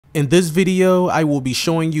In this video, I will be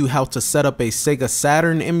showing you how to set up a Sega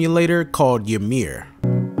Saturn emulator called Ymir.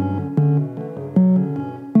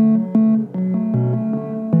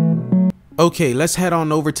 Okay, let's head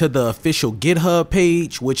on over to the official GitHub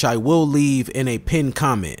page, which I will leave in a pinned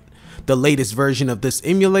comment. The latest version of this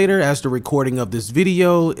emulator as the recording of this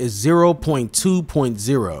video is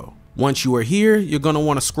 0.2.0. Once you are here, you're going to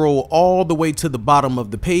want to scroll all the way to the bottom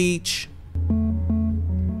of the page.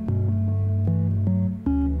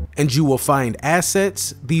 And you will find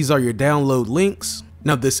assets. These are your download links.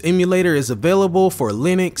 Now this emulator is available for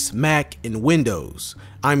Linux, Mac, and Windows.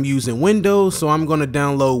 I'm using Windows, so I'm going to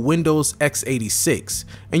download Windows x86.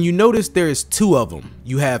 And you notice there is two of them.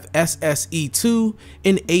 You have SSE2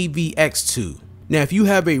 and AVX2. Now if you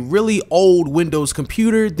have a really old Windows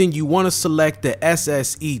computer, then you want to select the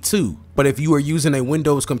SSE2. But if you are using a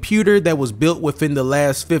Windows computer that was built within the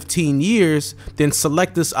last 15 years, then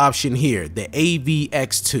select this option here, the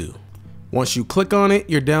AVX2. Once you click on it,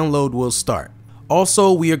 your download will start.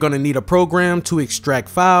 Also, we are going to need a program to extract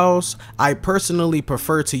files. I personally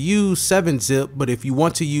prefer to use 7-zip, but if you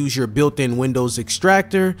want to use your built-in Windows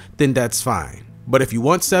extractor, then that's fine. But if you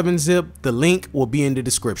want 7-zip, the link will be in the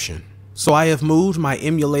description. So I have moved my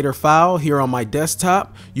emulator file here on my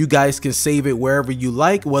desktop. You guys can save it wherever you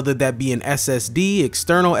like, whether that be an SSD,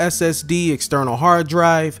 external hard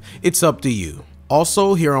drive, it's up to you.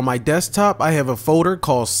 Also, here on my desktop, I have a folder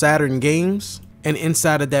called Saturn Games. And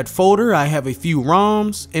inside of that folder, I have a few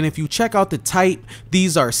ROMs. And if you check out the type,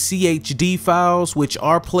 these are CHD files, which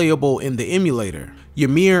are playable in the emulator.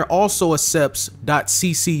 Ymir also accepts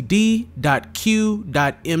 .ccd, .q,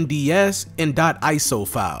 .mds, and .iso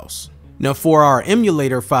files. Now for our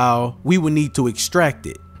emulator file, we will need to extract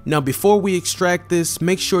it. Now before we extract this,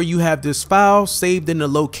 make sure you have this file saved in the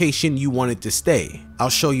location you want it to stay.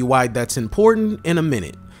 I'll show you why that's important in a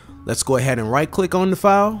minute. Let's go ahead and right click on the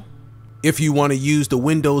file. If you want to use the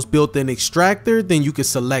Windows built-in extractor, then you can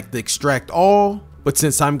select extract all. But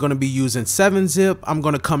since I'm going to be using 7-zip, I'm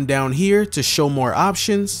going to come down here to show more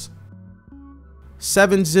options.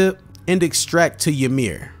 7-zip and extract to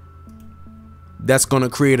Ymir. That's going to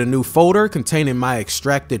create a new folder containing my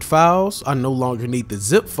extracted files. I no longer need the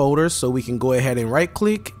zip folder, so we can go ahead and right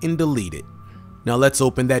click and delete it. Now let's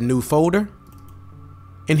open that new folder.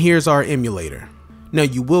 And here's our emulator. Now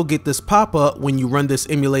you will get this pop-up when you run this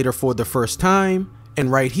emulator for the first time.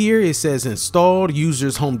 And right here it says installed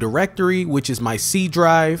user's home directory, which is my C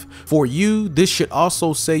drive. For you, this should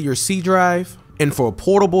also say your C drive. And for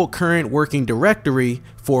portable current working directory,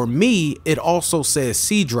 for me, it also says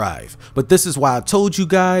C drive. But this is why I told you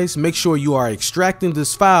guys, make sure you are extracting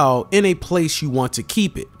this file in a place you want to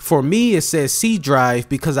keep it. For me, it says C drive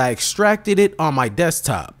because I extracted it on my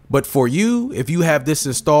desktop. But for you, if you have this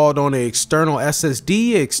installed on an external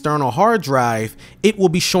SSD, external hard drive, it will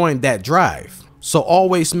be showing that drive. So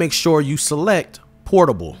always make sure you select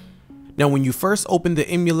portable. Now when you first open the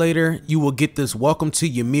emulator, you will get this welcome to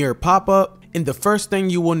Ymir pop-up. And the first thing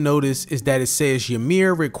you will notice is that it says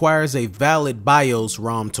Ymir requires a valid BIOS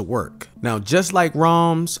ROM to work. Now, just like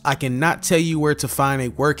ROMs, I cannot tell you where to find a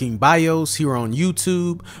working BIOS here on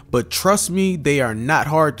YouTube, but trust me, they are not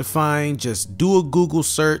hard to find. Just do a Google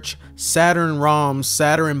search, Saturn ROMs,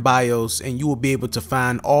 Saturn BIOS, and you will be able to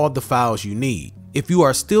find all the files you need. If you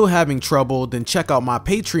are still having trouble, then check out my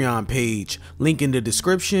Patreon page, link in the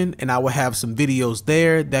description, and I will have some videos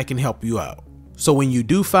there that can help you out. So when you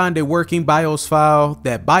do find a working BIOS file,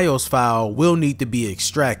 that BIOS file will need to be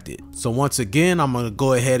extracted. So once again, I'm going to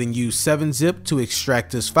go ahead and use 7-zip to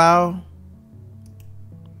extract this file.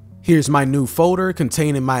 Here's my new folder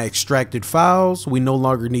containing my extracted files. We no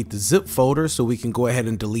longer need the zip folder, so we can go ahead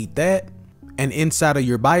and delete that. And inside of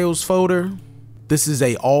your BIOS folder, this is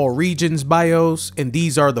a all regions BIOS, and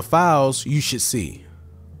these are the files you should see.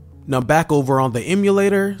 Now back over on the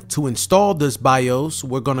emulator, to install this BIOS,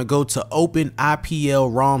 we're going to go to Open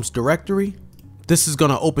IPL ROMs directory. This is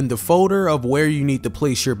going to open the folder of where you need to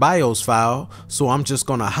place your BIOS file. So I'm just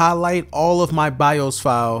going to highlight all of my BIOS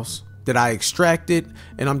files that I extracted,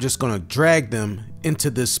 and I'm just going to drag them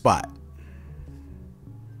into this spot.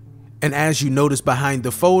 And as you notice behind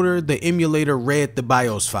the folder, the emulator read the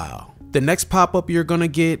BIOS file. The next pop-up you're going to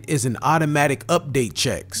get is an automatic update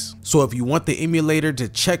checks. So if you want the emulator to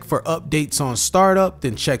check for updates on startup,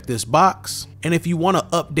 then check this box. And if you want to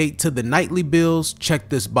update to the nightly builds, check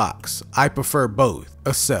this box. I prefer both,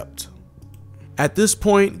 accept. At this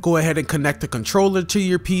point, go ahead and connect the controller to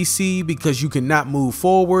your PC because you cannot move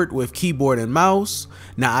forward with keyboard and mouse.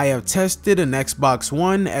 Now I have tested an Xbox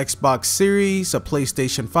One, Xbox Series, a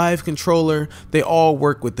PlayStation 5 controller. They all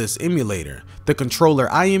work with this emulator. The controller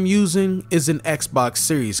I am using is an Xbox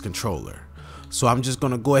Series controller. So I'm just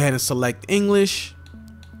gonna go ahead and select English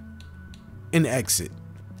and exit.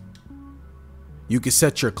 You can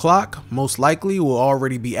set your clock, most likely will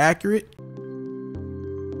already be accurate.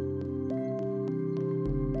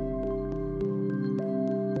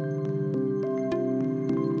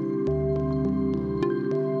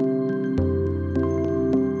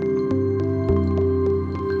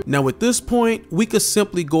 Now at this point, we could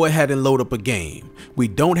simply go ahead and load up a game. We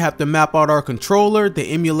don't have to map out our controller, the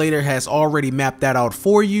emulator has already mapped that out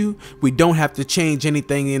for you. We don't have to change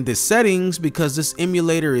anything in the settings because this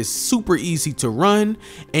emulator is super easy to run.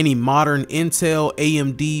 Any modern Intel,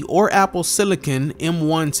 AMD, or Apple Silicon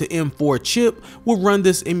M1 to M4 chip will run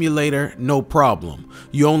this emulator no problem.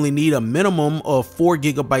 You only need a minimum of 4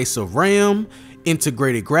 GB of RAM.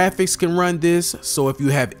 Integrated graphics can run this, so if you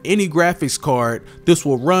have any graphics card, this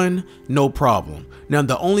will run no problem. Now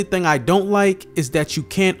the only thing I don't like is that you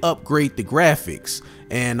can't upgrade the graphics,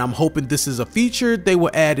 and I'm hoping this is a feature they will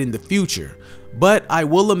add in the future. But I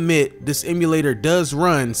will admit this emulator does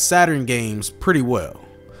run Saturn games pretty well.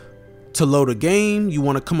 To load a game, you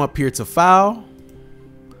want to come up here to File,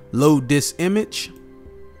 Load this image.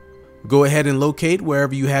 Go ahead and locate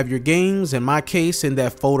wherever you have your games. In my case, in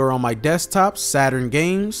that folder on my desktop, Saturn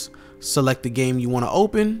Games. Select the game you want to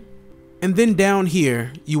open. And then down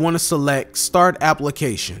here, you want to select Start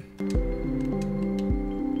Application.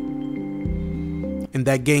 And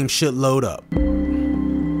that game should load up.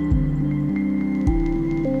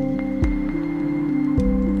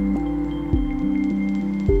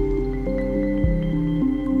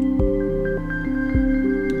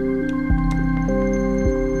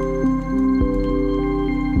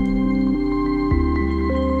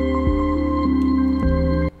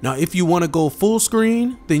 Now, if you want to go full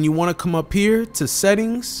screen, then you want to come up here to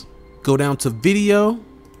Settings, go down to Video,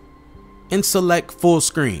 and select Full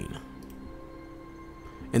Screen.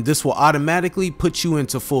 And this will automatically put you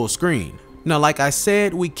into full screen. Now, like I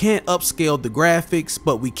said, we can't upscale the graphics,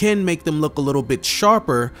 but we can make them look a little bit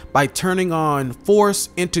sharper by turning on Force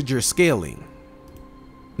Integer Scaling.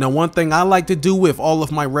 Now, one thing I like to do with all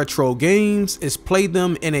of my retro games is play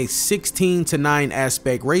them in a 16:9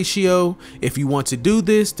 aspect ratio. If you want to do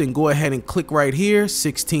this, then go ahead and click right here,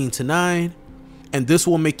 16:9, and this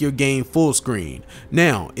will make your game full screen.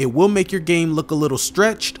 Now, it will make your game look a little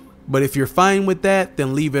stretched, but if you're fine with that,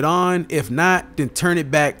 then leave it on. If not, then turn it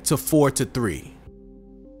back to 4:3.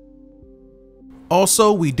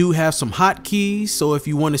 Also, we do have some hotkeys, so if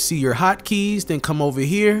you want to see your hotkeys, then come over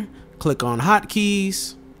here, click on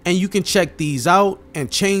Hotkeys, and you can check these out and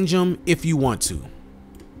change them if you want to.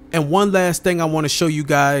 And one last thing I want to show you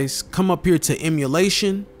guys, come up here to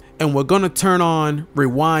Emulation, and we're going to turn on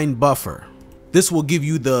Rewind Buffer. This will give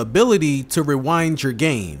you the ability to rewind your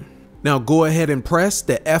game. Now go ahead and press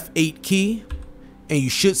the F8 key, and you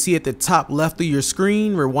should see at the top left of your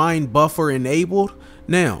screen, Rewind Buffer enabled.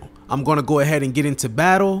 Now, I'm going to go ahead and get into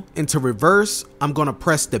battle. Into reverse, I'm going to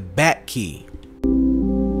press the back key.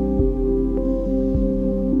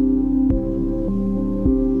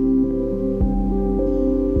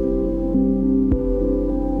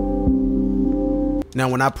 Now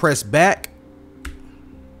when I press back,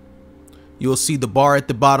 you'll see the bar at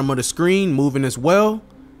the bottom of the screen moving as well,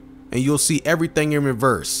 and you'll see everything in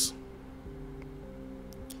reverse.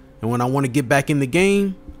 And when I want to get back in the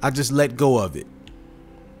game, I just let go of it.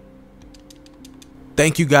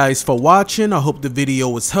 Thank you guys for watching. I hope the video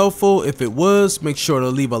was helpful. If it was, make sure to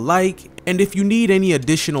leave a like. And if you need any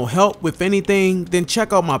additional help with anything, then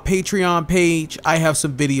check out my Patreon page. I have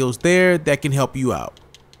some videos there that can help you out.